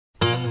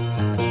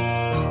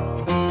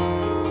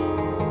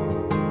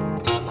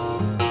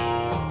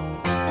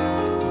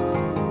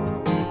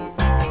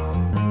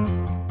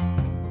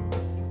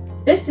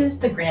is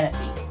the Granite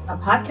Beat, a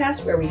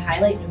podcast where we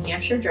highlight New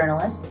Hampshire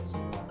journalists,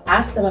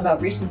 ask them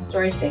about recent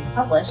stories they've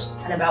published,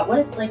 and about what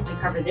it's like to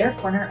cover their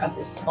corner of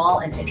this small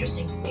and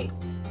interesting state.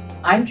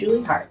 I'm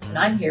Julie Hart, and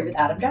I'm here with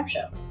Adam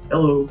Drapcho.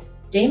 Hello.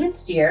 Daymond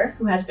Steer,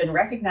 who has been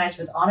recognized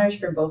with honors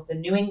from both the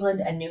New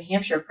England and New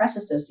Hampshire press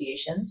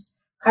associations,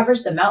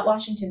 covers the Mount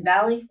Washington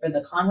Valley for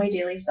the Conway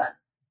Daily Sun.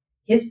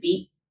 His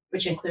beat,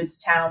 which includes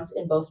towns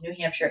in both New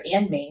Hampshire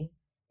and Maine,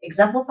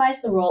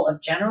 exemplifies the role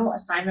of general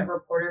assignment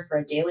reporter for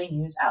a daily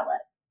news outlet.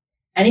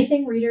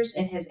 Anything readers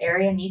in his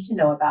area need to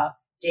know about,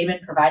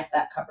 Daymond provides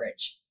that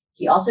coverage.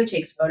 He also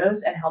takes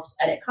photos and helps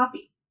edit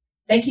copy.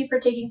 Thank you for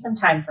taking some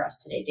time for us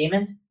today,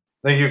 Daymond.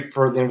 Thank you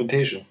for the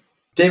invitation.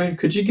 Daymond,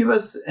 could you give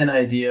us an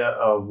idea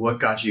of what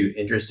got you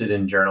interested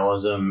in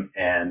journalism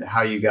and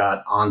how you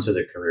got onto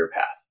the career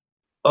path?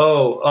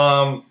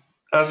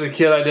 As a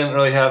kid, I didn't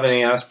really have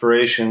any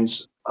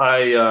aspirations.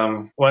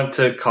 I went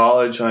to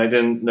college and I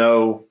didn't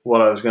know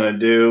what I was going to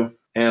do.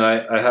 And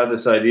I had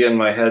this idea in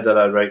my head that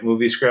I'd write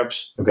movie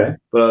scripts. Okay.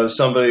 But I was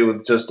somebody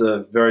with just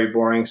a very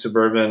boring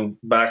suburban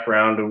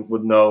background and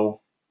with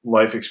no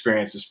life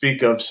experience to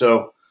speak of.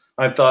 So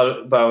I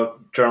thought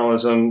about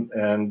journalism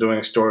and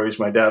doing stories.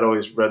 My dad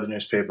always read the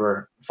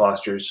newspaper,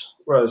 Foster's,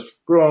 where I was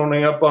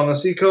growing up on the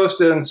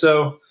seacoast. And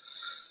so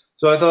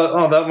I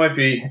thought, that might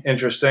be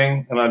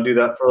interesting. And I'd do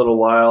that for a little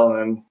while and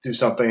then do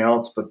something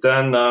else. But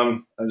then I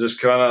just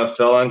kind of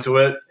fell into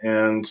it.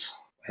 And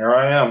here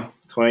I am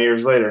 20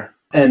 years later.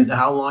 And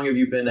how long have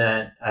you been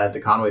at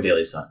the Conway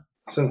Daily Sun?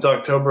 Since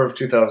October of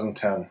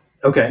 2010.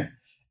 Okay.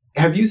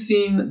 Have you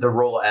seen the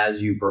role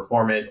as you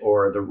perform it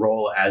or the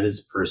role as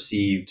it's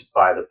perceived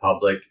by the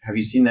public? Have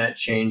you seen that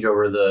change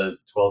over the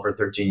 12 or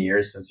 13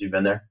 years since you've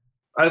been there?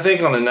 I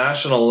think on the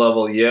national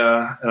level,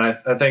 yeah. And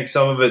I think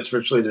some of it's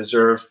richly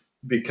deserved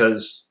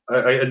because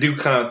I do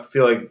kind of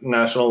feel like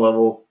national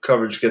level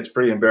coverage gets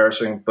pretty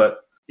embarrassing. But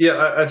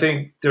yeah, I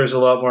think there's a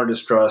lot more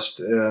distrust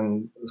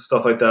and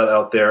stuff like that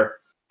out there.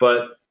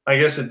 But I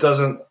guess it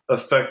doesn't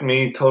affect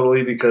me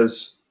totally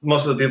because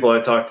most of the people I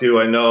talk to,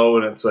 I know,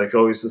 and it's like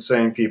always the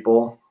same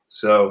people.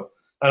 So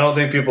I don't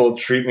think people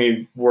treat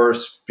me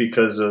worse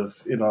because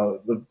of,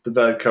 the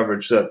bad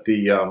coverage that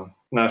the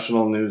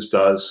national news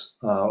does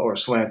or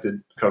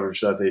slanted coverage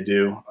that they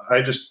do.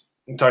 I just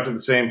talk to the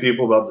same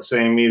people about the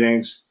same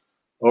meetings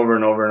over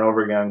and over and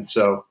over again.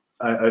 So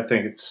I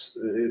think it's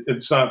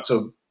not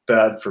so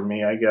bad for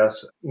me, I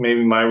guess.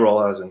 Maybe my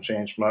role hasn't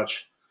changed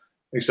much,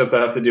 except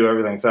I have to do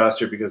everything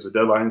faster because the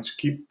deadlines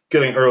keep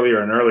getting earlier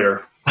and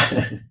earlier.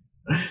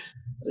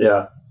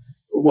 Yeah.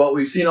 Well,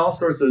 we've seen all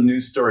sorts of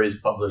news stories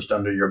published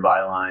under your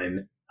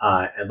byline.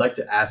 I'd like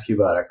to ask you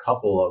about a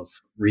couple of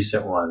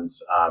recent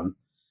ones.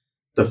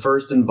 The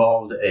first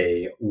involved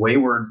a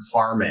wayward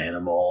farm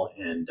animal,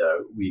 and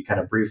we kind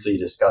of briefly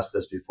discussed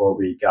this before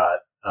we got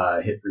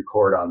hit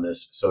record on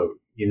this, so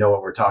you know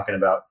what we're talking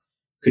about.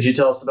 Could you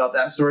tell us about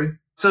that story?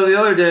 So the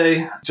other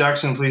day,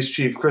 Jackson Police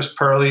Chief Chris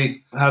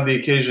Purley had the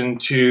occasion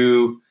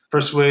to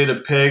persuade a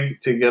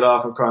pig to get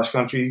off a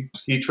cross-country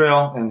ski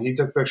trail, and he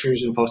took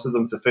pictures and posted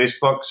them to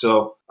Facebook.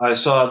 So I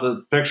saw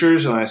the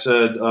pictures and I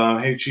said,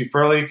 hey, Chief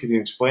Purley, can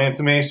you explain it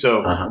to me?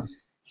 So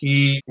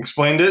he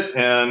explained it,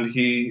 and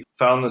he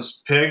found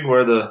this pig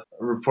where the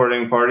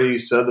reporting party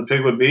said the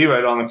pig would be,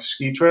 right on the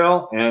ski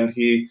trail. And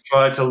he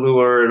tried to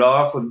lure it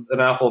off with an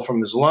apple from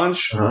his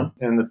lunch.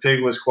 And the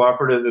pig was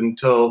cooperative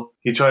until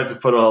he tried to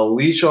put a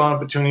leash on a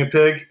petunia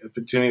pig. The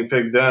petunia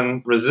pig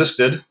then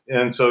resisted.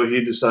 And so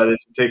he decided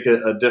to take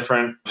a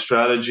different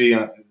strategy.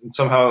 And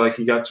somehow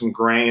he got some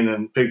grain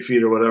and pig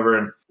feed or whatever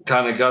and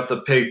kind of got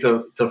the pig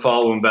to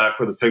follow him back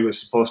where the pig was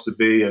supposed to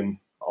be. And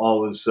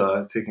all was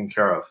taken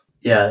care of.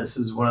 Yeah, this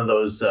is one of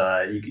those,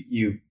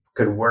 you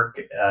could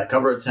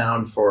cover a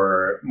town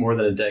for more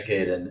than a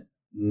decade and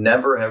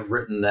never have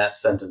written that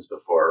sentence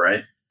before,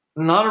 right?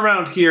 Not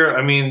around here.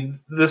 I mean,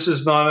 this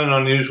is not an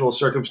unusual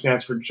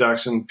circumstance for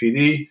Jackson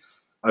PD.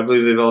 I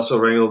believe they've also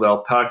wrangled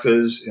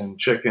alpacas and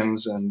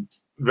chickens and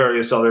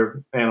various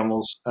other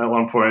animals at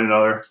one point or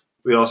another.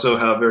 We also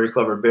have very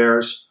clever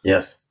bears.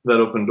 Yes. That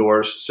open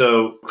doors.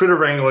 So critter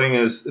wrangling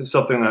is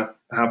something that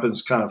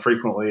happens kind of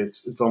frequently.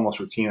 It's almost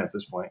routine at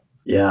this point.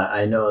 Yeah,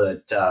 I know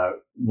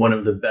that one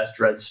of the best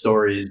read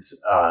stories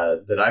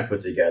that I put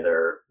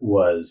together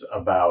was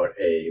about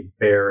a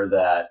bear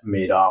that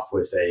made off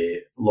with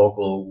a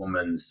local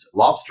woman's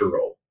lobster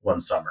roll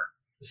one summer.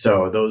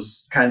 So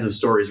those kinds of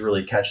stories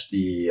really catch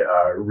the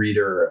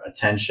reader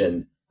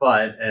attention.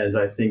 But as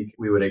I think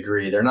we would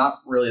agree, they're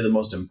not really the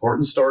most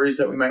important stories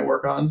that we might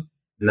work on.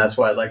 And that's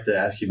why I'd like to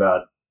ask you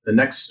about the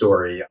next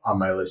story on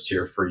my list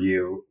here for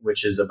you,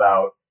 which is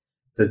about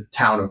the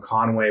town of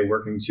Conway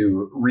working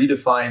to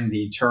redefine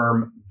the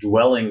term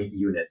dwelling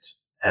unit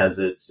as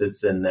it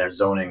sits in their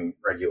zoning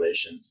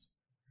regulations.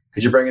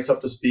 Could you bring us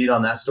up to speed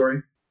on that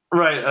story?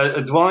 Right.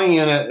 A dwelling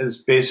unit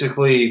is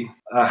basically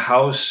a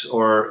house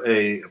or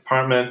a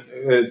apartment.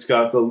 It's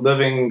got the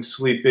living,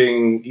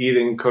 sleeping,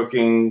 eating,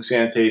 cooking,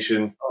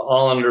 sanitation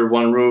all under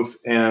one roof.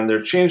 And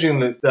they're changing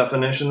the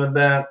definition of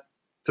that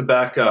to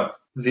back up.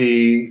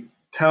 The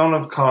town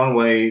of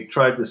Conway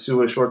tried to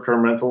sue a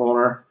short-term rental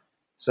owner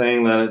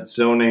saying that it's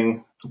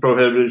zoning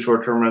prohibited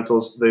short-term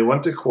rentals. They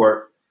went to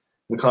court,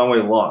 and Conway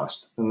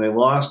lost. And they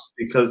lost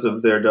because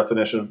of their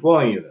definition of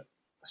dwelling unit.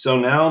 So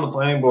now the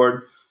planning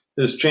board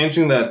is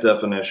changing that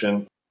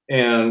definition,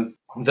 and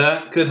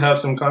that could have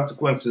some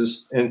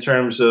consequences in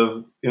terms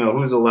of,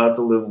 who's allowed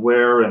to live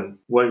where and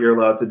what you're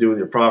allowed to do with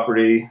your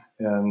property.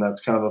 And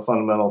that's kind of a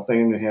fundamental thing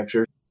in New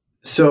Hampshire.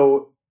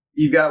 So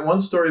you've got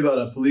one story about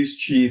a police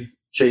chief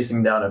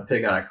chasing down a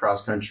pig on a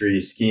cross-country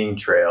skiing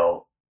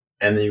trail.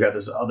 And then you've got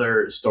this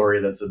other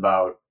story that's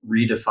about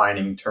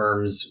redefining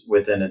terms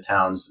within a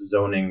town's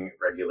zoning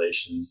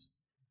regulations.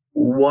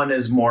 One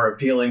is more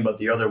appealing, but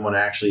the other one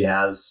actually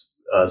has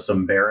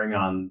some bearing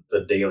on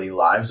the daily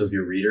lives of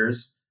your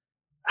readers.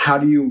 How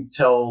do you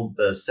tell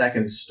the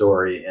second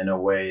story in a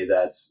way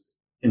that's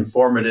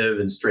informative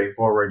and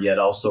straightforward, yet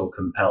also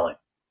compelling?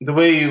 The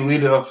way you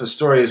lead off the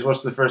story is,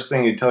 what's the first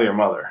thing you tell your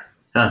mother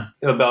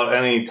about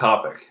any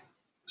topic?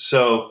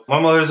 So my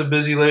mother's a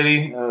busy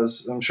lady,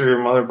 as I'm sure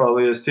your mother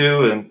probably is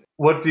too. And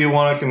what do you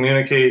want to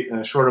communicate in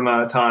a short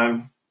amount of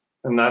time?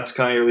 And that's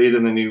kind of your lead,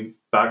 and then you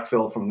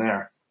backfill from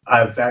there.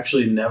 I've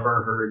actually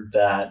never heard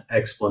that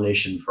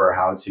explanation for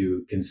how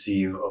to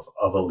conceive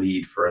of a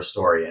lead for a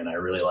story, and I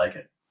really like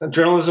it.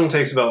 Journalism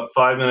takes about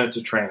 5 minutes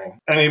of training.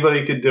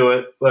 Anybody could do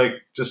it,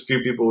 just few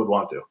people would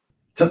want to.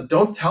 So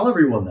don't tell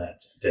everyone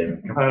that,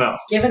 David. I know.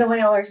 Giving away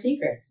all our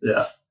secrets.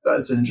 Yeah,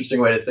 that's an interesting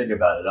way to think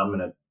about it. I'm going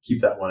to keep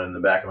that one in the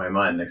back of my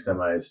mind next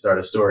time I start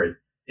a story.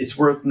 It's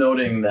worth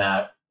noting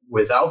that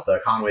without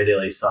the Conway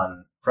Daily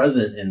Sun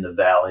present in the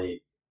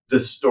Valley,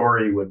 this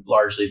story would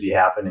largely be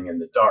happening in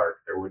the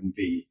dark. There wouldn't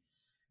be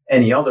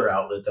any other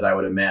outlet that I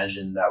would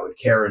imagine that would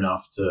care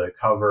enough to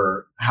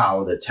cover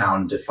how the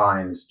town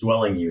defines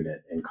dwelling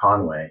unit in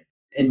Conway.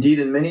 Indeed,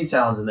 in many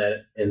towns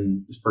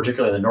in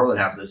particularly in the northern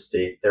half of the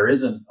state, there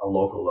isn't a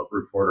local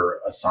reporter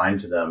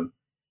assigned to them.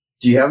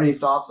 Do you have any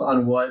thoughts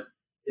on what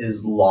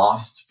is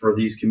lost for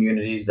these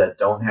communities that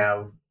don't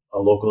have a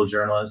local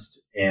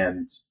journalist,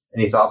 and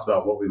any thoughts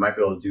about what we might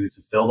be able to do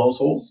to fill those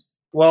holes?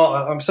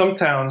 Well, some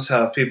towns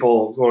have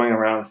people going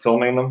around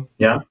filming them.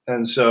 Yeah.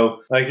 And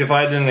so, if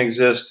I didn't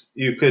exist,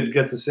 you could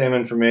get the same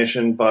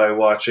information by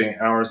watching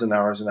hours and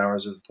hours and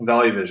hours of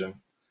Valley Vision.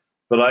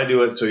 But I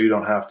do it so you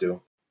don't have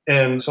to.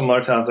 In some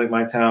other towns, like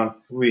my town,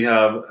 we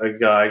have a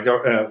guy,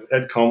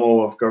 Ed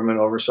Como of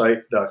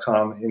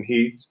governmentoversight.com, and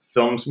he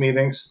films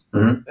meetings.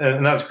 Mm-hmm.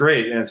 And that's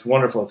great. And it's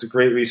wonderful. It's a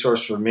great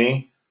resource for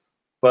me.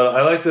 But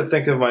I like to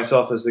think of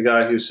myself as the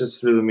guy who sits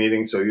through the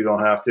meeting so you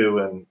don't have to.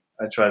 And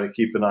I try to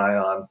keep an eye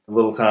on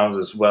little towns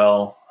as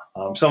well.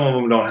 Some of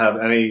them don't have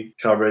any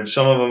coverage.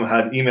 Some of them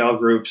had email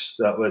groups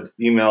that would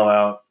email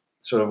out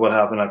sort of what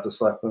happened at the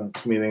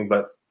selectmen's meeting,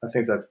 but I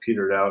think that's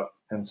petered out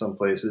in some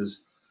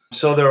places.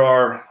 So there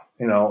are,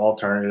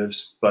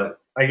 alternatives,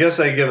 but I guess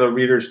I give a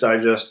Reader's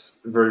Digest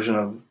version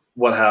of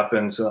what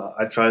happens.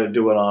 I try to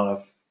do it on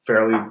a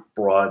fairly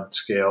broad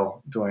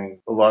scale, doing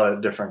a lot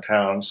of different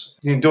towns,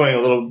 doing a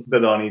little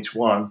bit on each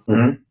one,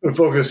 mm-hmm.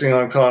 focusing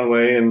on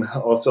Conway and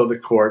also the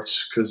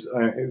courts, because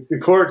the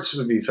courts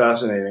would be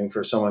fascinating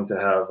for someone to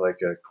have like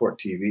a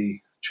court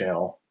TV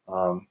channel.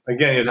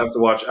 Again, you'd have to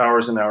watch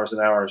hours and hours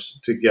and hours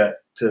to get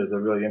to the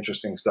really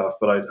interesting stuff,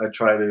 but I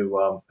try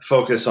to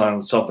focus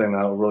on something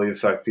that will really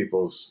affect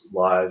people's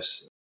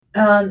lives.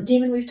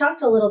 Daymond, we've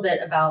talked a little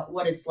bit about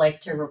what it's like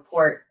to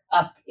report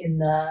up in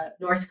the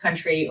North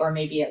Country, or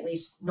maybe at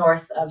least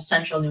north of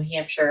central New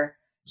Hampshire.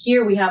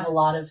 Here we have a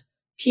lot of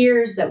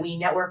peers that we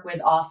network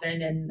with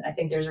often, and I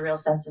think there's a real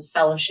sense of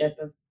fellowship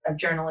of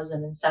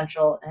journalism in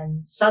central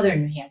and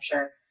southern New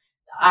Hampshire.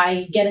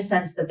 I get a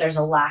sense that there's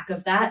a lack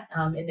of that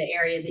in the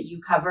area that you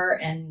cover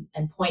and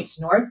points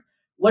north.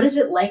 What is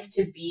it like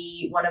to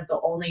be one of the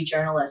only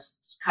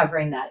journalists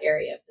covering that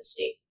area of the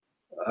state?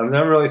 I've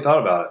never really thought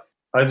about it.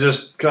 I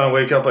just kind of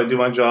wake up, I do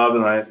my job,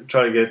 and I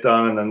try to get it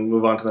done and then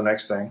move on to the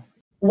next thing.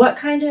 What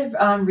kind of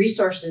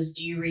resources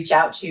do you reach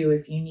out to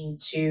if you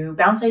need to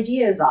bounce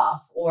ideas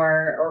off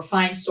or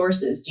find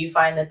sources? Do you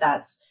find that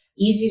that's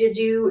easy to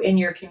do in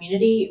your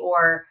community,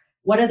 or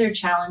what other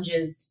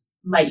challenges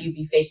might you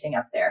be facing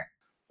up there?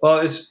 Well,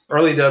 it's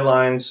early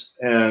deadlines,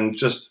 and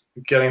just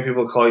getting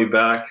people to call you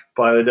back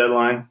by the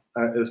deadline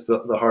is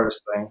the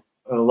hardest thing.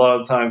 And a lot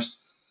of times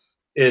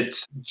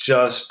it's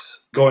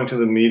just going to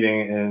the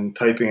meeting and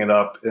typing it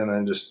up, and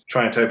then just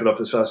trying to type it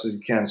up as fast as you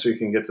can so you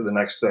can get to the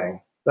next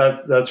thing.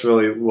 That's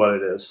really what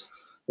it is.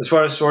 As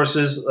far as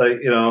sources,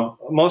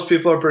 most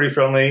people are pretty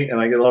friendly,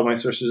 and I get a lot of my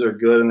sources are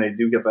good, and they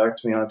do get back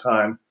to me on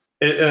time.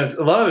 And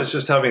a lot of it's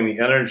just having the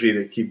energy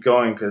to keep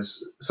going,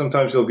 because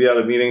sometimes you'll be at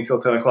a meeting till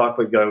 10 o'clock,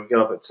 but you got to get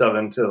up at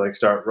 7 to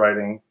start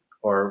writing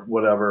or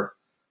whatever.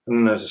 And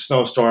then there's a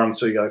snowstorm,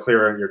 so you got to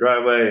clear your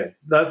driveway. And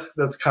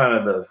that's kind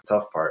of the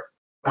tough part.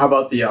 How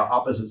about the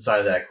opposite side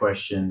of that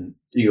question?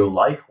 Do you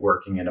like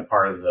working in a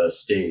part of the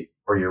state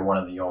where you're one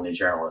of the only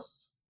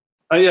journalists?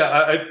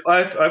 Yeah,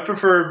 I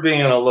prefer being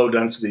in a low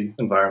density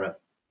environment,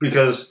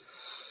 because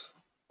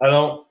I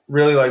don't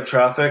really like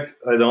traffic.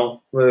 I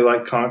don't really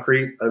like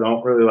concrete. I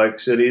don't really like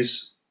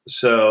cities.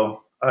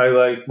 So I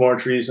like more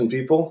trees and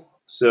people.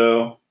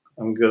 So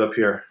I'm good up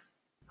here.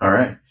 All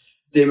right.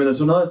 Daymond,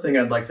 there's another thing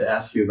I'd like to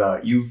ask you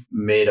about. You've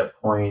made a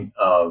point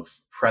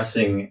of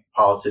pressing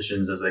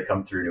politicians as they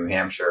come through New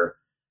Hampshire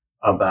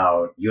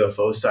about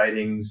UFO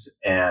sightings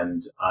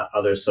and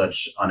other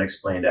such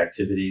unexplained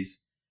activities.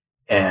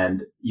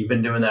 And you've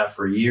been doing that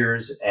for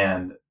years.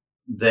 And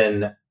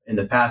then in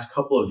the past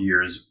couple of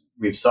years,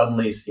 we've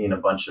suddenly seen a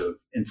bunch of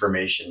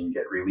information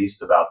get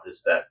released about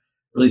this that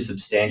really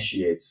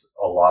substantiates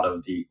a lot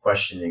of the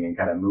questioning and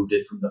kind of moved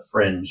it from the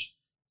fringe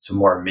to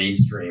more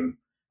mainstream.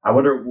 I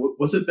wonder,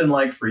 what's it been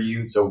like for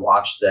you to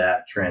watch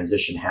that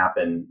transition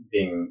happen,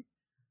 being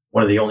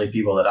one of the only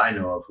people that I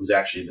know of who's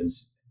actually been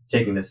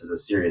taking this as a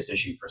serious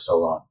issue for so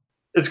long?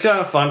 It's kind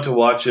of fun to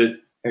watch it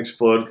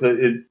explode.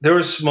 There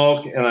was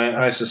smoke, and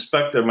I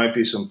suspect there might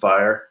be some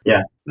fire.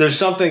 Yeah. There's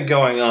something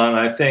going on.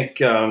 I think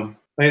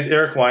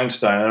Eric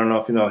Weinstein, I don't know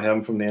if you know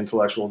him from the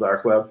intellectual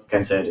dark web.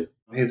 Can't say I do.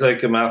 He's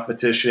like a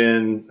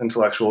mathematician,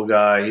 intellectual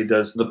guy. He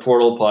does the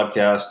Portal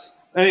podcast.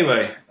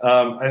 Anyway,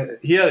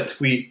 he had a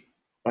tweet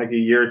like a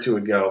year or two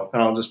ago,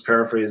 and I'll just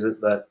paraphrase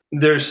it, that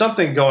there's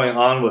something going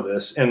on with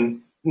this.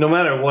 And no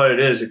matter what it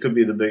is, it could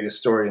be the biggest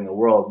story in the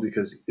world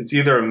because it's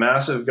either a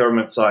massive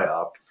government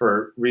psyop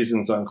for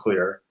reasons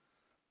unclear,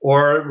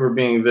 or we're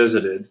being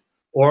visited,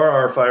 or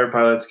our fighter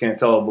pilots can't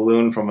tell a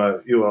balloon from a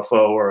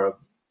UFO or an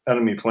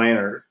enemy plane,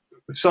 or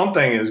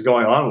something is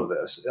going on with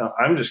this.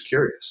 I'm just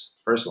curious,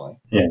 personally.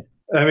 Yeah.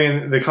 I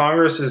mean, the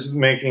Congress is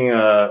making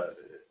a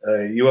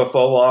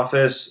UFO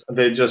office.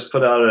 They just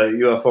put out a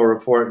UFO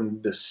report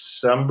in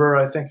December,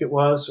 I think it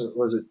was, or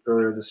was it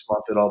earlier this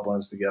month? It all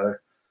blends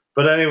together.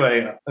 But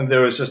anyway,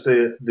 there was just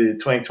the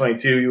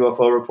 2022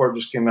 UFO report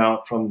just came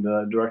out from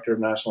the Director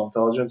of National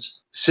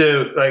Intelligence.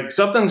 So, like,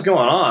 something's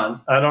going on.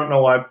 I don't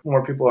know why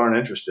more people aren't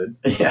interested.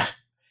 Yeah,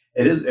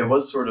 it is. It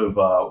was sort of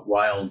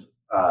wild.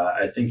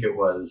 I think it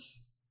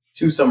was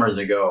 2 summers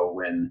ago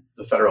when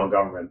the federal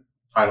government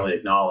finally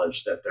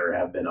acknowledged that there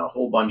have been a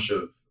whole bunch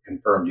of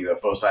confirmed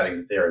UFO sightings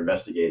that they are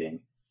investigating.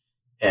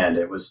 And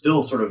it was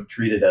still sort of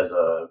treated as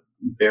a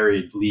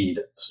buried lead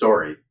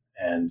story.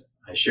 And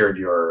I shared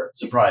your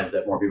surprise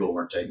that more people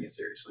weren't taking it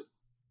seriously,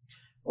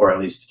 or at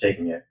least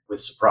taking it with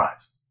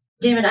surprise.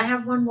 Daymond, I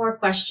have one more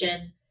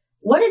question.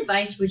 What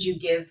advice would you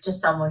give to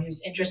someone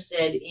who's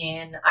interested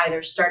in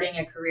either starting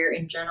a career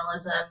in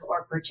journalism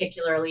or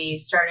particularly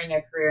starting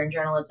a career in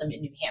journalism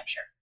in New Hampshire?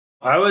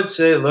 I would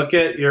say look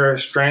at your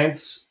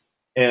strengths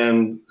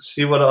and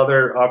see what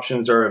other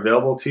options are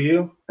available to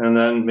you, and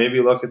then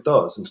maybe look at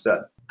those instead.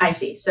 I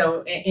see.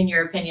 So in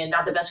your opinion,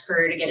 not the best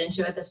career to get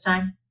into at this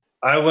time?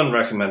 I wouldn't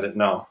recommend it,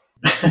 no.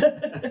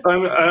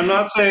 I'm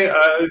not saying,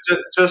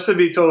 just to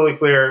be totally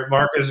clear,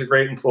 Mark is a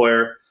great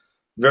employer,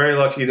 very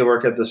lucky to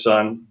work at the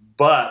Sun,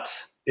 but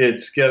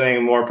it's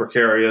getting more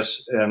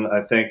precarious. And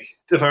I think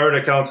if I were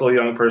to counsel a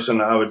young person,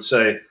 I would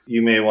say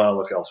you may want to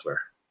look elsewhere.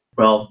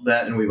 Well,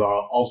 that, and we've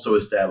also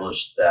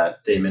established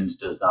that Daymond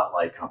does not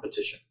like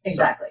competition.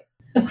 Exactly.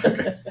 So.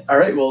 Okay. All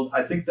right. Well,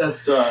 I think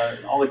that's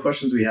all the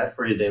questions we had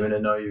for you, Daymond. I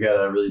know you've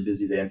got a really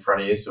busy day in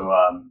front of you, so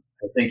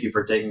thank you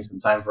for taking some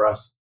time for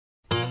us.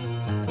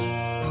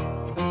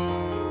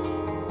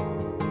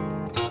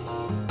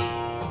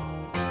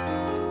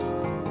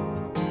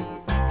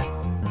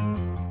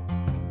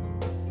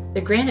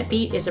 The Granite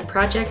Beat is a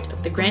project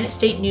of the Granite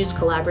State News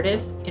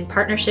Collaborative in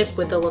partnership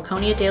with the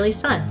Laconia Daily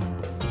Sun.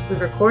 We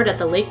record at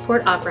the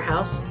Lakeport Opera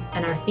House,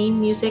 and our theme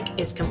music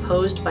is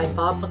composed by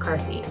Bob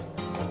McCarthy.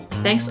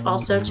 Thanks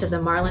also to the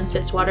Marlin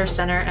Fitzwater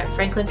Center at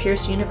Franklin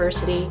Pierce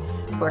University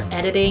for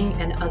editing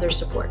and other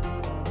support.